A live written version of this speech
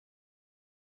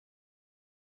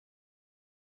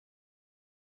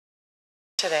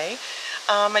today.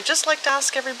 I'd just like to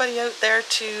ask everybody out there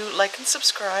to like and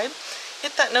subscribe,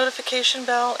 hit that notification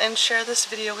bell, and share this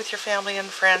video with your family and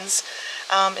friends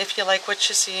if you like what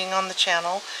you're seeing on the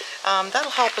channel.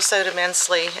 That'll help us out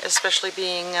immensely, especially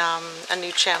being a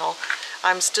new channel.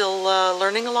 I'm still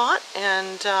learning a lot,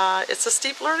 and it's a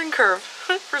steep learning curve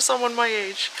for someone my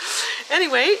age.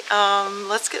 Anyway,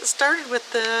 let's get started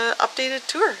with the updated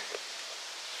tour.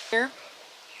 Here,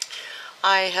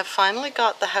 I have finally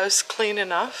got the house clean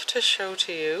enough to show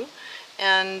to you,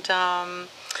 and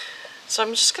so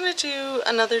I'm just going to do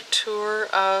another tour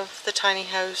of the tiny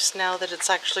house now that it's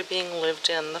actually being lived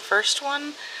in. The first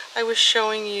one I was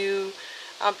showing you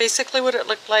basically what it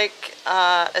looked like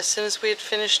as soon as we had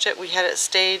finished it. We had it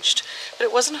staged, but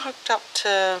it wasn't hooked up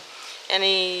to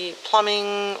any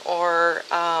plumbing or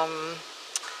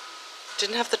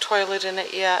didn't have the toilet in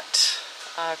it yet.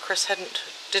 Chris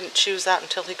didn't choose that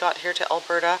until he got here to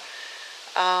Alberta.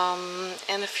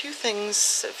 And a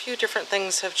few different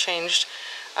things have changed.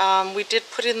 We did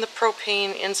put in the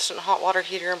propane instant hot water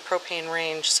heater and propane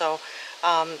range, so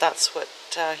that's what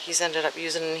he's ended up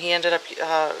using, and he ended up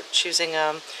choosing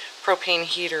a propane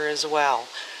heater as well,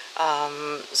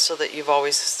 so that you've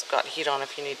always got heat on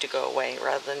if you need to go away,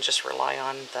 rather than just rely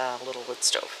on the little wood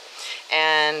stove.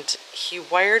 And he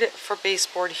wired it for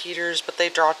baseboard heaters, but they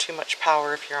draw too much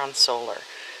power if you're on solar,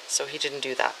 so he didn't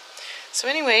do that. So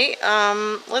anyway,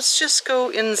 let's just go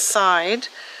inside.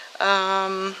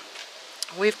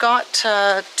 We've got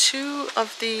two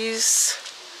of these,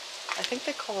 I think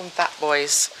they call them fat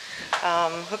boys,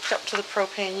 hooked up to the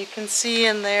propane. You can see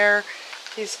in there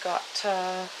he's got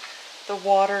the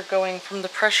water going from the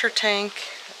pressure tank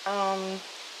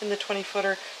in the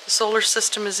 20-footer. The solar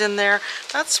system is in there.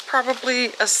 That's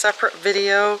probably a separate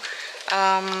video.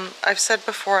 I've said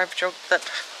before, I've joked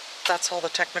that that's all the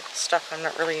technical stuff I'm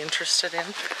not really interested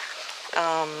in.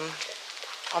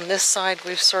 On this side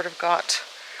we've sort of got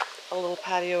a little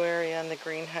patio area in the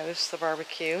greenhouse, the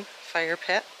barbecue, fire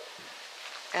pit.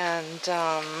 And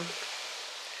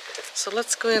so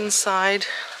let's go inside.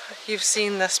 You've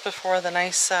seen this before, the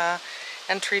nice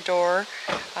entry door.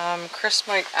 Chris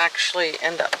might actually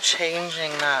end up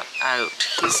changing that out.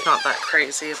 He's not that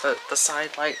crazy about the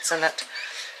side lights in it.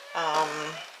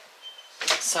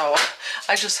 So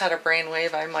I just had a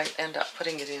brainwave. I might end up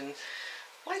putting it in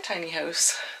my tiny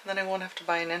house. Then I won't have to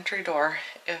buy an entry door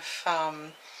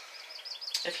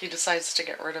if he decides to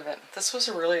get rid of it. This was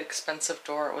a really expensive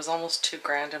door. It was almost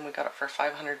 $2,000 and we got it for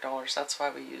 $500. That's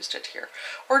why we used it here.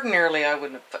 Ordinarily I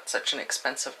wouldn't have put such an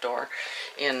expensive door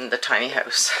in the tiny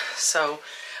house. So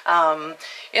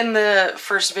in the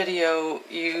first video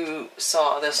you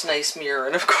saw this nice mirror,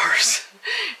 and of course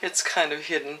it's kind of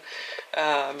hidden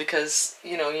because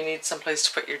you know you need someplace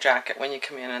to put your jacket when you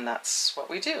come in, and that's what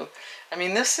we do. I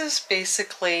mean, this is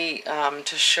basically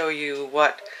to show you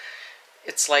what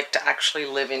it's like to actually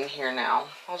live in here now.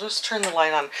 I'll just turn the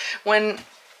light on. When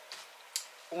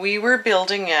we were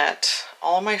building it,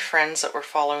 all my friends that were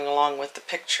following along with the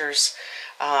pictures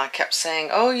kept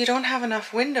saying, oh, you don't have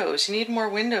enough windows, you need more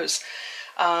windows.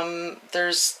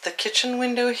 There's the kitchen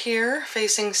window here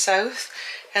facing south,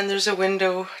 and there's a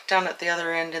window down at the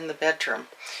other end in the bedroom.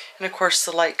 And of course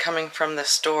the light coming from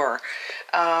this door.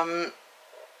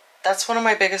 That's one of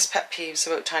my biggest pet peeves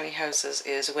about tiny houses,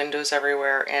 is windows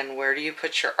everywhere, and where do you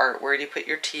put your art, where do you put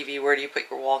your TV, where do you put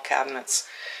your wall cabinets?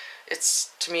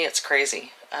 To me it's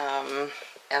crazy. And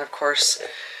of course,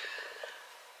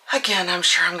 again, I'm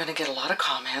sure I'm going to get a lot of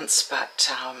comments,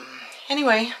 but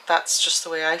anyway, that's just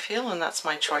the way I feel, and that's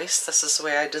my choice. This is the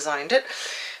way I designed it.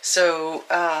 So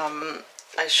I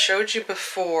showed you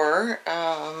before,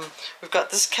 we've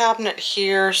got this cabinet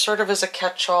here sort of as a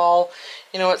catch-all.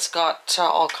 You know, it's got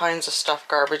all kinds of stuff,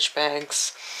 garbage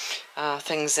bags,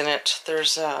 things in it.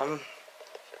 There's a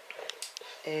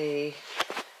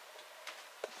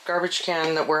garbage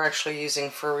can that we're actually using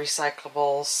for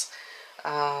recyclables.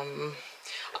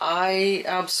 I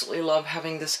absolutely love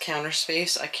having this counter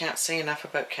space. I can't say enough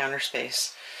about counter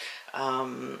space.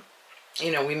 You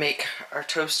know, we make our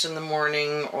toast in the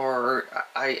morning, or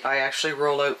I actually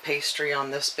roll out pastry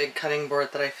on this big cutting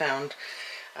board that I found.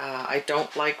 I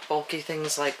don't like bulky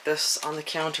things like this on the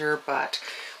counter, but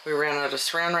we ran out of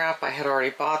saran wrap. I had already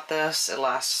bought this. It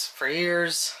lasts for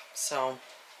years, so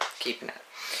keeping it.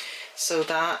 So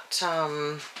that,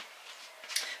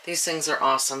 these things are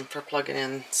awesome for plugging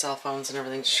in cell phones and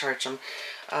everything to charge them.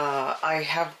 I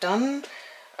have done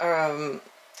a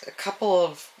couple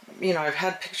of, you know, I've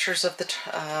had pictures of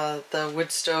the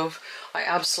wood stove. I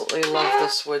absolutely love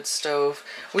this wood stove.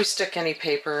 We stick any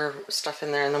paper stuff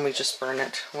in there and then we just burn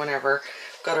it whenever.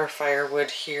 Got our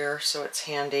firewood here, so it's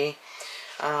handy.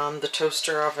 The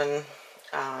toaster oven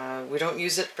We don't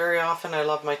use it very often. I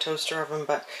love my toaster oven,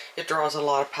 but it draws a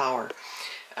lot of power.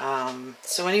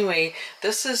 So anyway,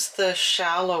 this is the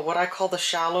shallow, what I call the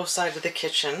shallow side of the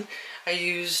kitchen. I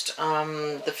used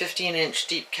the 15-inch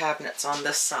deep cabinets on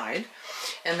this side,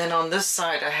 and then on this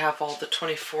side I have all the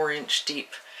 24-inch deep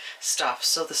stuff.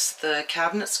 So the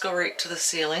cabinets go right to the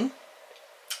ceiling.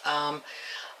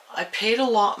 I paid a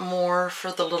lot more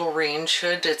for the little range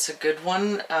hood. It's a good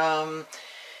one,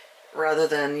 rather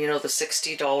than, you know, the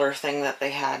 $60 thing that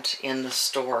they had in the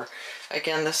store.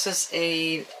 Again, this is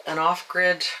an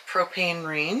off-grid propane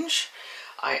range.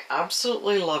 I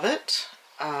absolutely love it.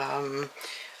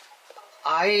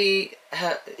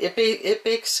 It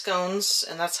bakes scones,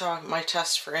 and that's how my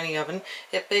test for any oven.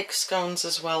 It bakes scones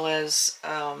as well as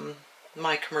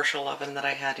my commercial oven that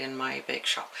I had in my bake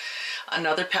shop.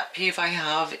 Another pet peeve I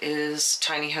have is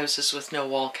tiny houses with no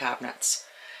wall cabinets.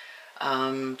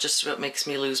 Just about makes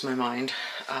me lose my mind.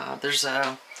 There's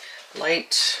a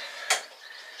light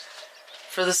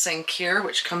for the sink here,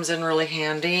 which comes in really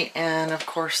handy, and of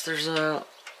course there's a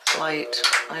light,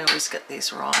 I always get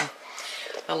these wrong,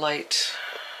 a light,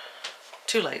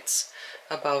 two lights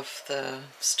above the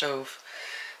stove.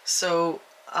 So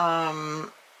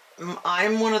I'm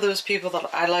one of those people that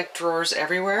I like drawers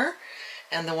everywhere,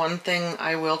 and the one thing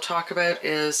I will talk about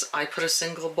is I put a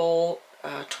single bowl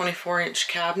 24-inch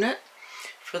cabinet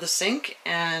for the sink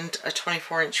and a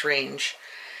 24-inch range.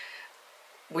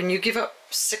 When you give up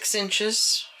 6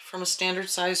 inches from a standard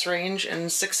size range and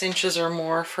 6 inches or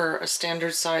more for a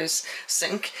standard size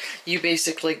sink, you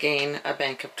basically gain a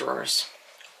bank of drawers.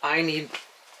 I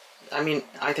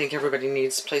think everybody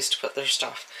needs a place to put their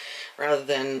stuff rather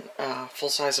than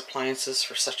full-size appliances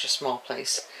for such a small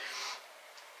place.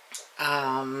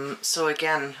 So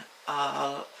again,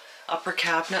 upper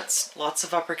cabinets, lots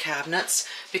of upper cabinets,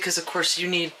 because of course you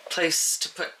need place to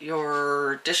put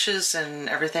your dishes and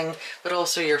everything, but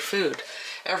also your food.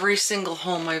 Every single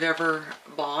home I've ever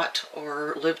bought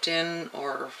or lived in,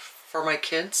 or for my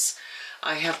kids,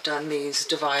 I have done these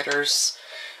dividers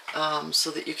so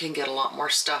that you can get a lot more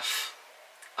stuff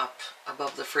up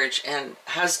above the fridge, and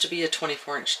has to be a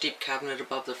 24-inch deep cabinet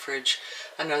above the fridge.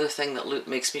 Another thing that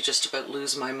makes me just about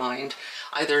lose my mind.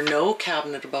 Either no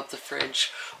cabinet above the fridge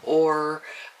or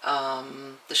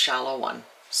the shallow one.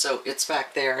 So it's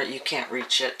back there, you can't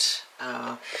reach it.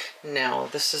 Now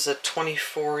this is a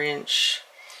 24-inch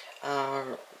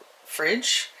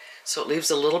fridge, so it leaves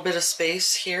a little bit of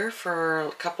space here for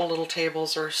a couple little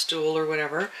tables or a stool or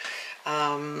whatever.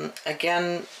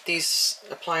 Again, these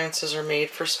appliances are made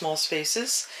for small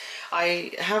spaces.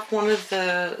 I have one of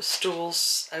the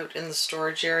stools out in the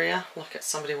storage area. Look, at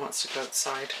somebody wants to go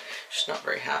outside. She's not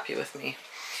very happy with me,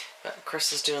 but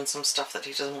Chris is doing some stuff that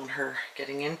he doesn't want her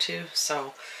getting into.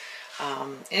 So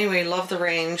anyway, love the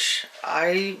range.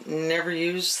 I never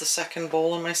use the second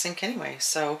bowl in my sink anyway,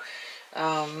 so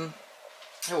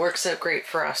it works out great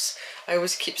for us. I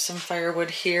always keep some firewood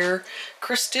here.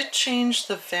 Chris did change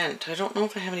the vent. I don't know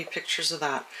if I have any pictures of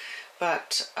that,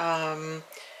 but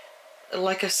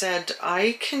like I said,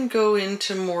 I can go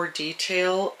into more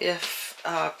detail if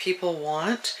people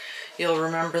want. You'll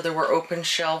remember there were open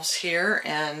shelves here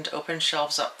and open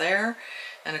shelves up there,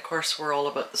 and of course we're all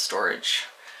about the storage.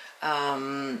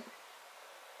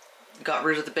 Got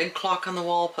rid of the big clock on the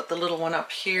wall, put the little one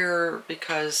up here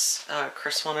because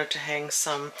Chris wanted to hang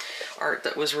some art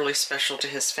that was really special to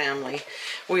his family.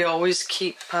 We always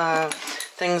keep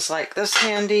things like this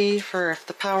handy for if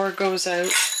the power goes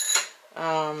out.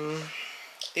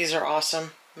 These are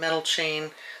awesome. Metal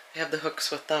chain, they have the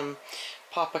hooks with them.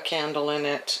 Pop a candle in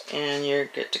it and you're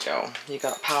good to go. You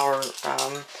got power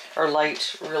or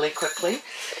light really quickly.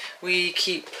 We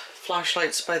keep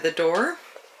flashlights by the door.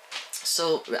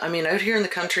 So, I mean, out here in the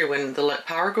country, when the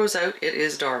power goes out, it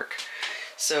is dark.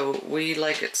 So we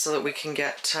like it so that we can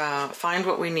find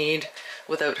what we need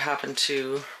without having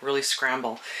to really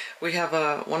scramble. We have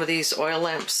one of these oil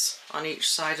lamps on each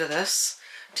side of this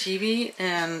TV,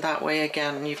 and that way,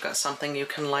 again, you've got something you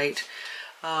can light.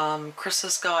 Chris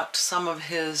has got some of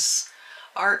his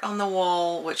art on the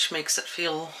wall, which makes it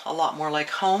feel a lot more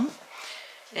like home.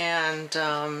 And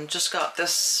just got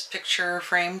this picture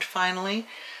framed finally.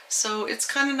 So it's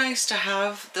kind of nice to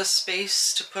have this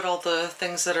space to put all the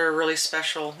things that are really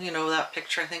special. You know, that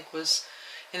picture I think was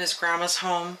in his grandma's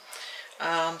home.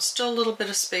 Still a little bit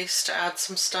of space to add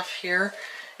some stuff here.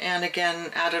 And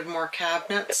again, added more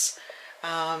cabinets.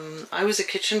 I was a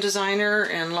kitchen designer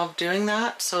and loved doing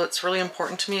that, so it's really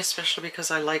important to me, especially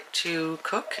because I like to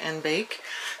cook and bake.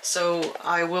 So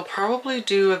I will probably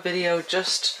do a video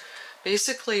just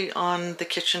basically on the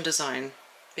kitchen design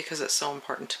because it's so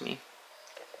important to me.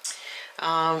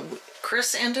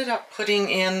 Chris ended up putting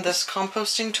in this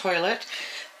composting toilet.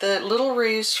 The little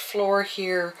raised floor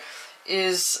here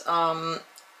is,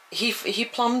 he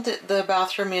plumbed the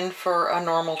bathroom in for a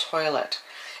normal toilet.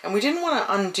 And we didn't want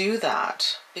to undo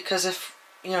that, because if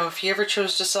he ever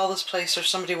chose to sell this place or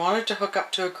somebody wanted to hook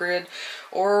up to a grid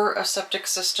or a septic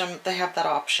system, they have that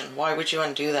option. Why would you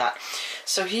undo that?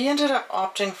 So he ended up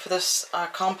opting for this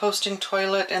composting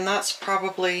toilet, and that's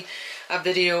probably a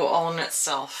video all in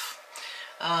itself.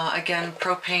 Again,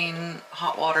 propane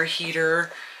hot water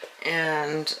heater,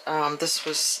 and this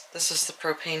is the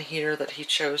propane heater that he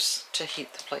chose to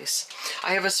heat the place.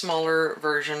 I have a smaller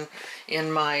version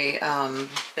in my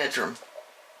bedroom.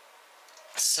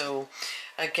 So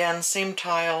again, same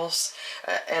tiles,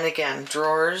 and again,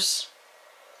 drawers,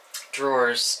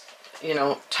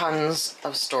 tons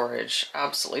of storage,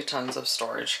 absolutely tons of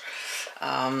storage.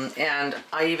 And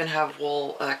I even have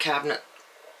wall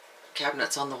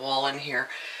cabinets on the wall in here.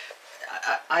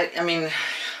 I mean,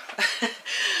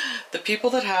 the people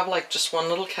that have like just one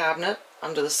little cabinet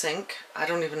under the sink, I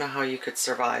don't even know how you could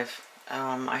survive.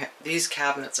 These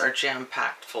cabinets are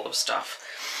jam-packed full of stuff.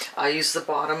 I use the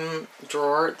bottom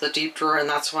drawer, the deep drawer, and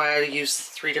that's why I use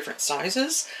 3 different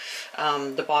sizes.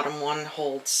 The bottom one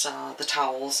holds the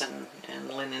towels and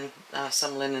linen,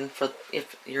 some linen for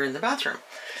if you're in the bathroom.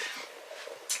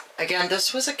 Again,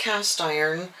 this was a cast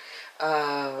iron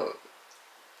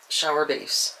shower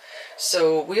base.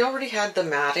 So we already had the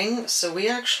matting, so we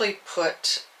actually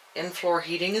put in-floor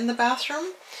heating in the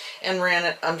bathroom and ran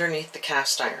it underneath the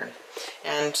cast iron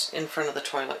and in front of the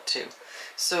toilet too.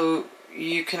 So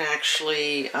you can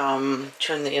actually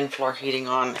turn the in-floor heating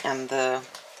on, and the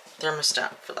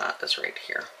thermostat for that is right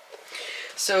here.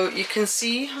 So you can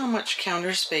see how much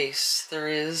counter space there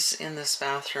is in this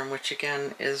bathroom, which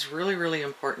again is really, really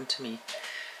important to me.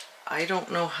 I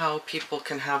don't know how people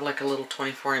can have like a little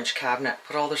 24-inch cabinet,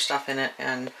 put all their stuff in it,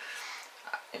 and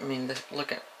I mean,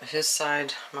 look at his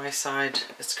side, my side,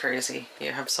 it's crazy.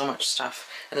 You have so much stuff.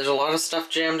 And there's a lot of stuff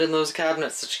jammed in those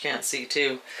cabinets that you can't see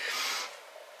too.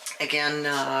 Again,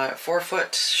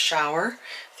 4-foot shower,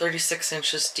 36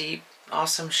 inches deep,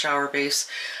 awesome shower base.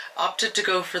 Opted to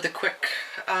go for the quick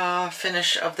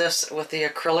finish of this with the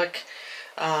acrylic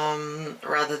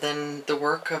rather than the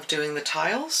work of doing the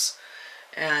tiles.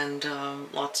 And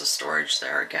lots of storage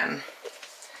there again.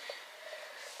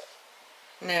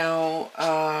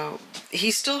 Now,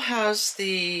 he still has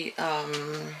the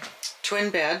twin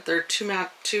bed. There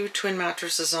are two twin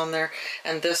mattresses on there,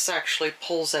 and this actually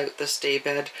pulls out this day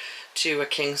bed to a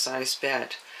king-size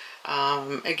bed.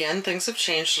 Again, things have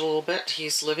changed a little bit.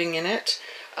 He's living in it.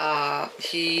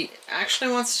 He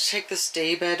actually wants to take this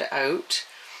day bed out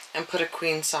and put a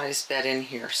queen-size bed in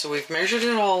here. So we've measured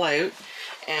it all out,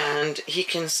 and he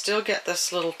can still get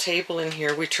this little table in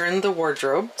here. We turned the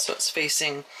wardrobe so it's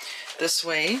facing this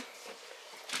way.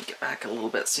 Get back a little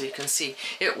bit so you can see.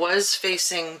 It was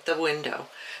facing the window.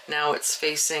 Now it's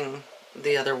facing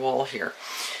the other wall here.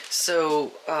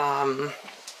 So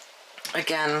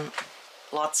again,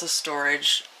 lots of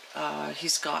storage.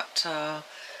 He's got a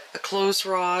clothes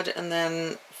rod, and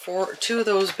then 2 of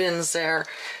those bins there,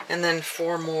 and then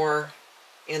 4 more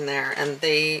in there, and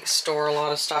they store a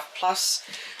lot of stuff, plus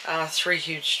 3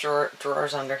 huge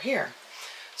drawers under here.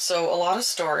 So a lot of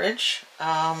storage.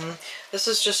 This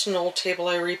is just an old table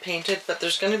I repainted, but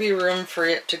there's going to be room for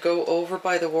it to go over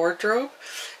by the wardrobe,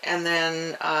 and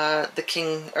then a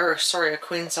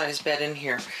queen size bed in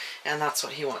here, and that's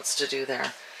what he wants to do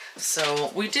there.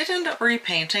 So we did end up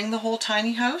repainting the whole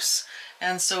tiny house,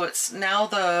 and so it's now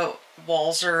the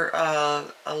walls are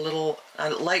a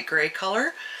light gray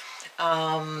color.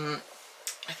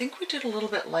 I think we did a little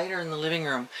bit lighter in the living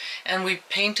room, and we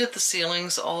painted the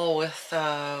ceilings all with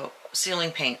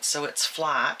ceiling paint, so it's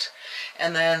flat,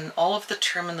 and then all of the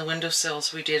trim in the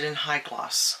windowsills we did in high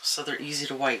gloss, so they're easy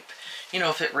to wipe. You know,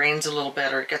 if it rains a little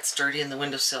bit or it gets dirty in the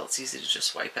windowsill, it's easy to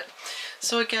just wipe it.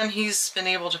 So again, he's been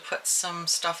able to put some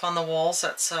stuff on the walls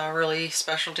that's really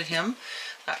special to him.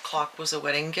 That clock was a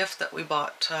wedding gift that we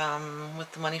bought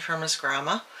with the money from his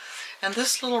grandma. And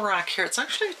this little rack here, it's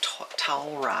actually a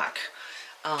towel rack.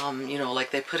 You know,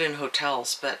 like they put in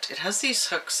hotels, but it has these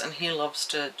hooks, and he loves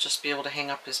to just be able to hang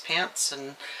up his pants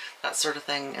and that sort of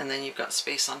thing, and then you've got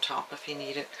space on top if you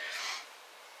need it.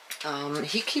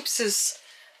 He keeps his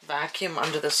vacuum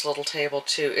under this little table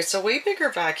too. It's a way bigger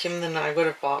vacuum than I would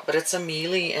have bought, but it's a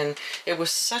Miele, and it was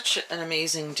such an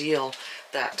amazing deal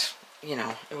that, you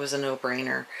know, it was a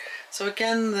no-brainer. So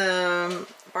again, the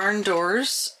barn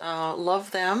doors, love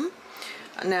them.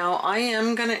 Now I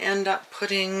am going to end up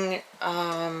putting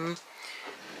a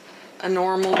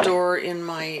normal door in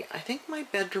my, I think my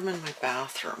bedroom and my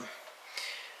bathroom.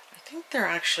 I think they're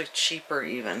actually cheaper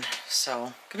even, so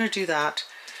I'm gonna do that.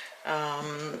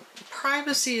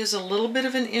 Privacy is a little bit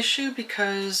of an issue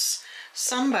because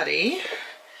somebody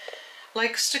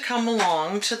likes to come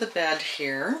along to the bed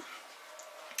here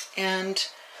and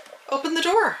open the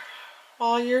door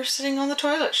while you're sitting on the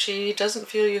toilet. She doesn't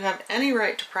feel you have any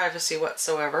right to privacy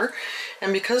whatsoever,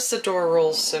 and because the door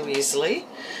rolls so easily,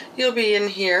 you'll be in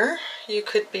here, you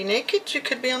could be naked, you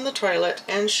could be on the toilet,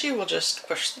 and she will just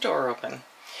push the door open.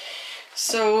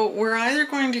 So we're either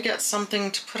going to get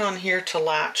something to put on here to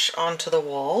latch onto the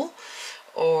wall,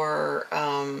 or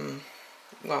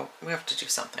well, we have to do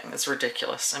something. It's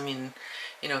ridiculous. I mean,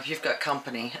 you know, if you've got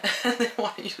company and they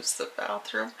want to use the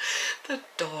bathroom, the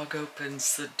dog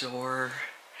opens the door.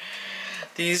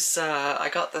 These, I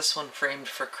got this one framed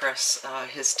for Chris.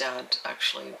 His dad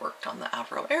actually worked on the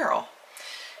Avro Arrow,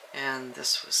 and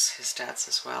this was his dad's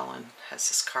as well, and has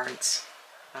his cards.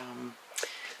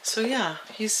 So yeah,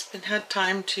 he's had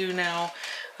time to now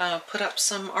put up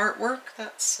some artwork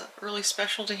that's really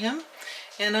special to him,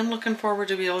 and I'm looking forward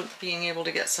to being able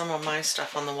to get some of my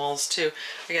stuff on the walls too.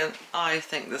 Again, I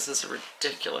think this is a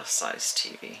ridiculous sized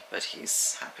TV, but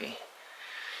he's happy.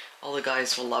 All the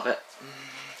guys will love it.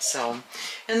 So,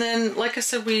 and then like I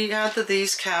said, we added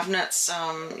these cabinets.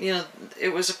 You know,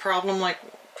 it was a problem like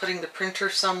putting the printer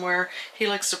somewhere. He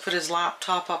likes to put his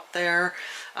laptop up there.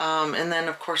 And then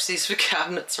of course these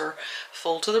cabinets are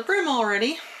full to the brim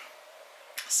already.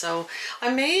 So I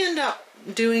may end up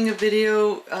doing a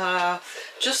video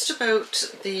just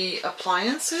about the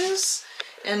appliances,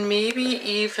 and maybe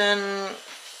even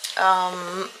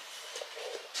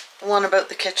one about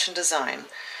the kitchen design.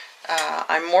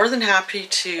 I'm more than happy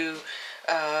to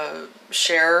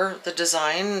share the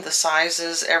design, the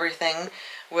sizes, everything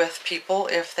with people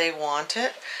if they want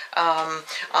it.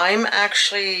 I'm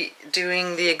actually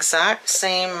doing the exact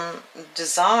same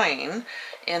design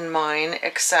in mine,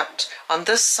 except on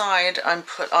this side on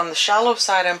the shallow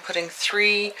side I'm putting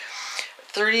 3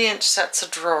 30-inch sets of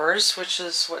drawers, which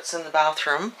is what's in the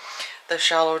bathroom, the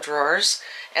shallow drawers,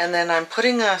 and then I'm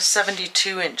putting a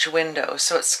 72-inch window,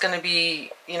 so it's going to be,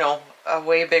 you know, a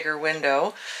way bigger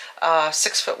window,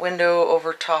 6-foot window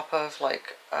over top of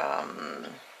like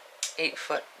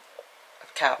 8-foot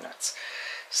of cabinets.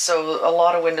 So a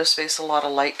lot of window space, a lot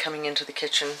of light coming into the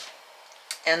kitchen.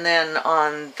 And then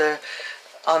on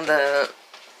the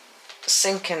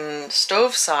sink and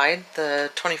stove side,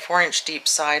 the 24-inch deep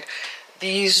side,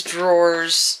 these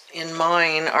drawers in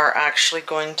mine are actually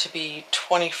going to be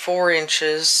 24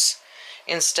 inches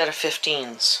instead of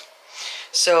 15s.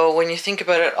 So when you think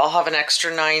about it, I'll have an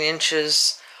extra 9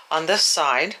 inches on this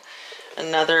side,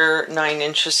 another 9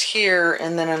 inches here,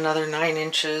 and then another 9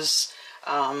 inches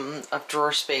of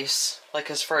drawer space,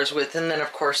 like as far as width. And then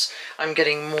of course I'm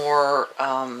getting more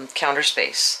counter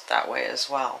space that way as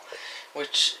well.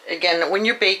 Which, again, when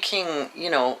you're baking, you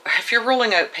know, if you're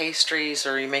rolling out pastries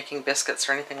or you're making biscuits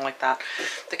or anything like that,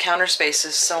 the counter space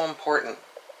is so important.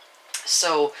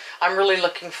 So I'm really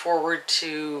looking forward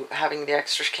to having the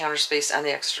extra counter space and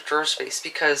the extra drawer space,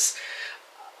 because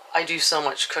I do so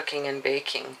much cooking and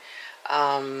baking.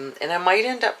 And I might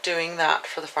end up doing that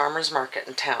for the farmer's market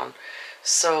in town.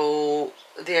 So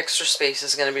the extra space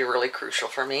is going to be really crucial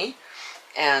for me.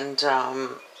 And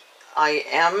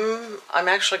I'm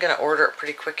actually going to order it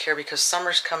pretty quick here because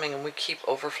summer's coming and we keep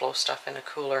overflow stuff in a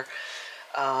cooler.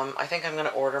 I think I'm going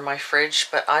to order my fridge,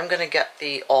 but I'm going to get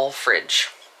the all fridge.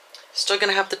 Still going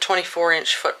to have the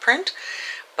 24-inch footprint,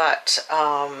 but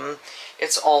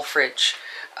it's all fridge.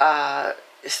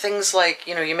 Things like,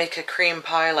 you know, you make a cream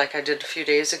pie like I did a few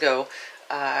days ago,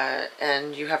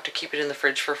 and you have to keep it in the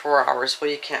fridge for 4 hours. Well,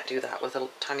 you can't do that with a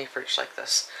tiny fridge like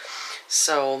this.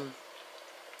 So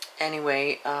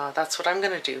anyway, that's what I'm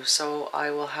going to do. So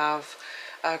I will have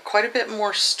quite a bit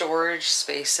more storage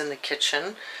space in the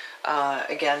kitchen.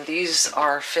 Again, these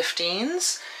are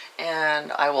 15s,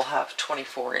 and I will have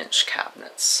 24-inch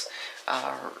cabinets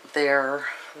there,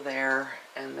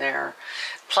 and there.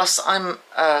 Plus, I'm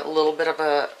a little bit of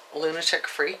a lunatic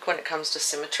freak when it comes to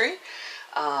symmetry.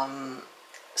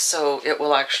 So it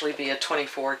will actually be a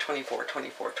 24, 24,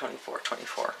 24, 24,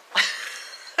 24.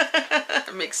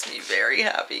 It makes me very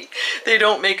happy. They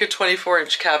don't make a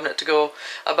 24-inch cabinet to go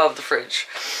above the fridge.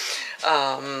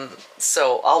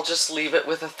 So I'll just leave it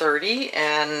with a 30,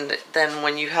 and then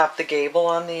when you have the gable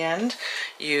on the end,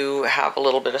 you have a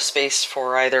little bit of space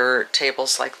for either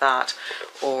tables like that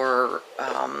or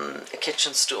a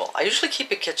kitchen stool. I usually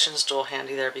keep a kitchen stool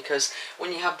handy there because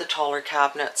when you have the taller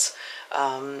cabinets,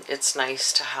 it's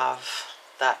nice to have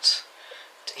that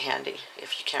handy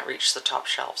if you can't reach the top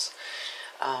shelves.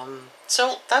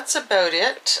 So that's about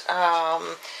it.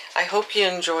 I hope you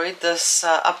enjoyed this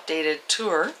updated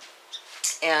tour,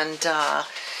 and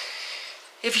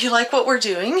if you like what we're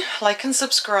doing, like and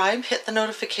subscribe, hit the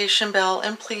notification bell,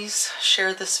 and please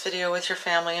share this video with your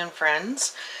family and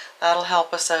friends. That'll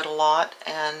help us out a lot.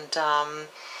 And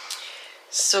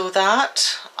so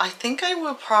that, I think I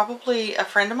will probably, a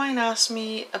friend of mine asked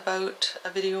me about a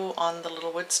video on the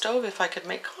little wood stove, if I could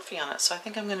make coffee on it. So I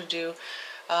think I'm going to do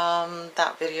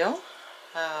that video.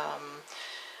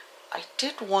 I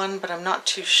did one, but I'm not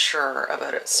too sure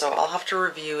about it, so I'll have to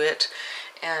review it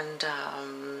and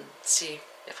see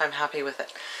if I'm happy with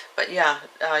it. But yeah,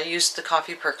 I used the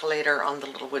coffee percolator on the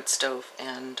little wood stove,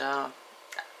 and I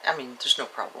mean, there's no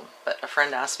problem, but a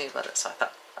friend asked me about it, so I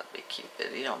thought that'd be a cute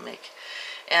video to make.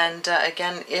 And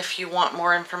again, if you want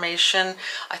more information,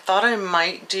 I thought I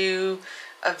might do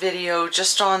a video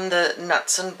just on the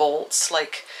nuts and bolts,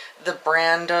 like the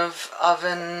brand of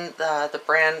oven, the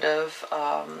brand of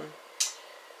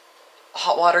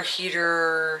hot water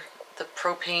heater, the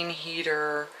propane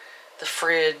heater, the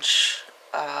fridge,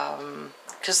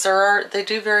 because they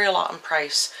do vary a lot in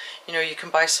price. You know, you can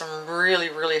buy some really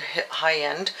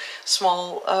high-end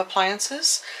small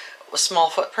appliances with small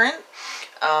footprint,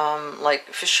 like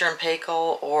Fisher and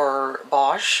Paykel or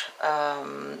Bosch,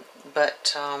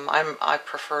 but I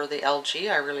prefer the LG.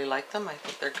 I really like them. I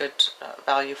think they're good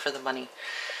value for the money.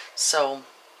 So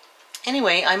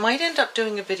anyway, I might end up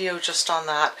doing a video just on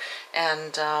that,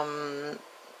 and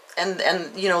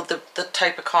you know, the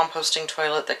type of composting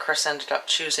toilet that Chris ended up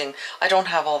choosing. I don't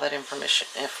have all that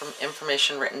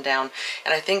information written down,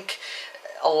 and I think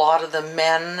a lot of the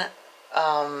men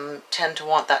tend to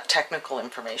want that technical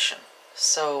information.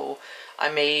 So I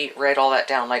may write all that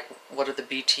down, like what are the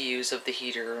BTUs of the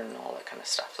heater and all that kind of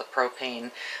stuff, the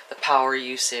propane, the power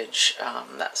usage,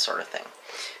 that sort of thing.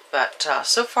 But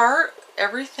so far,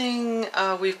 everything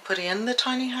we've put in the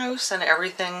tiny house and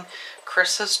everything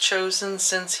Chris has chosen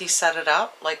since he set it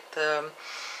up, like the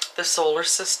solar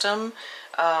system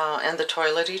and the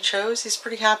toilet he chose, he's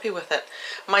pretty happy with it.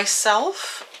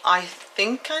 Myself, I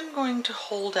think I'm going to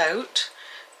hold out,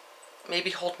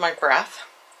 maybe hold my breath,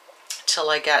 till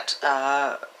I get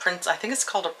I think it's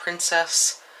called a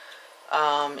Princess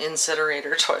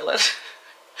incinerator toilet.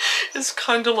 It's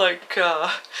kind of like,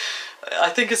 I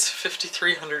think it's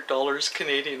 $5,300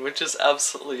 Canadian, which is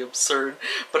absolutely absurd.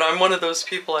 But I'm one of those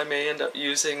people, I may end up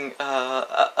using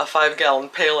a 5-gallon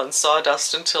pail and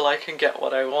sawdust until I can get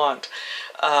what I want.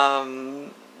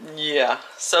 Yeah,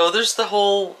 so there's the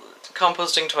whole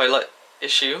composting toilet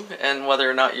issue, and whether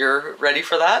or not you're ready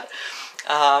for that.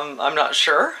 I'm not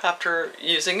sure after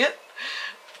using it.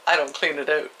 I don't clean it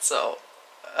out, so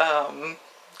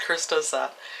Chris does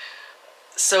that.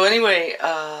 So anyway,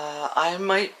 I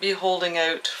might be holding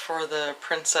out for the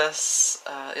Princess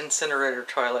incinerator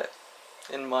toilet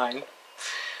in mine.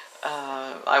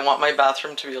 I want my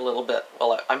bathroom to be a little bit,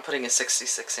 well, I'm putting a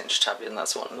 66-inch tub in,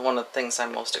 that's one of the things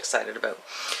I'm most excited about.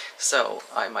 So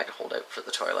I might hold out for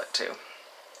the toilet too.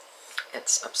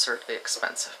 It's absurdly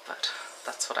expensive, but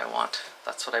that's what I want.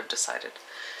 That's what I've decided.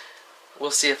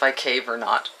 We'll see if I cave or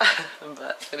not.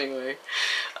 But anyway,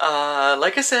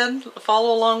 like I said,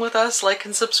 follow along with us, like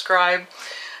and subscribe,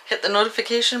 hit the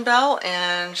notification bell,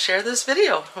 and share this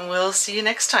video. And we'll see you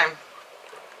next time.